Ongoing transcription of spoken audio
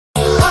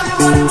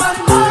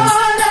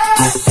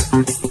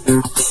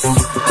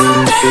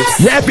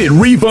Rapid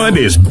Refund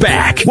is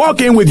back.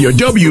 Walk in with your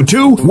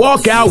W-2,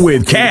 walk out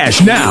with cash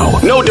now.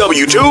 No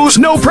W-2s,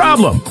 no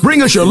problem.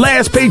 Bring us your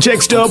last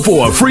paycheck stub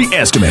for a free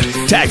estimate.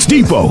 Tax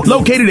Depot,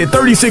 located at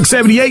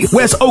 3678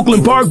 West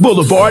Oakland Park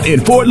Boulevard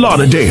in Fort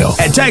Lauderdale.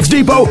 At Tax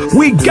Depot,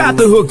 we got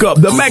the hookup,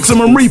 the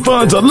maximum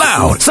refunds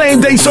allowed.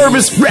 Same-day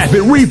service,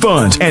 rapid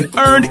refunds, and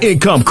earned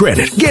income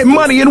credit. Get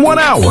money in 1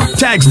 hour.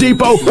 Tax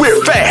Depot,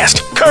 we're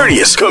fast,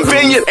 courteous,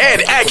 convenient,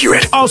 and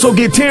accurate. Also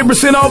get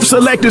 10% off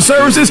selected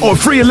services or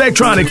free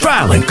electronic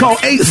filing. Call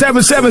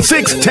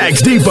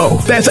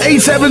 8776-TAX-DEPOT. That's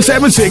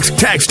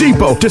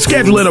 8776-TAX-DEPOT to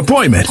schedule an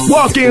appointment.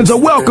 Walk-ins are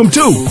welcome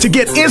too. To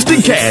get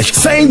instant cash,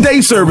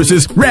 same-day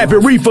services,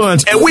 rapid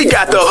refunds, and we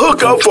got the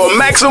hookup for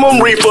maximum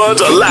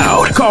refunds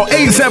allowed. Call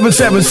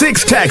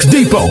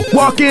 8776-TAX-DEPOT.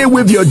 Walk in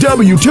with your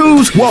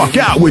W-2s, walk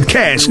out with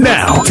cash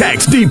now.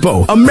 Tax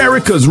Depot,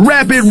 America's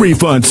Rapid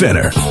Refund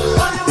Center.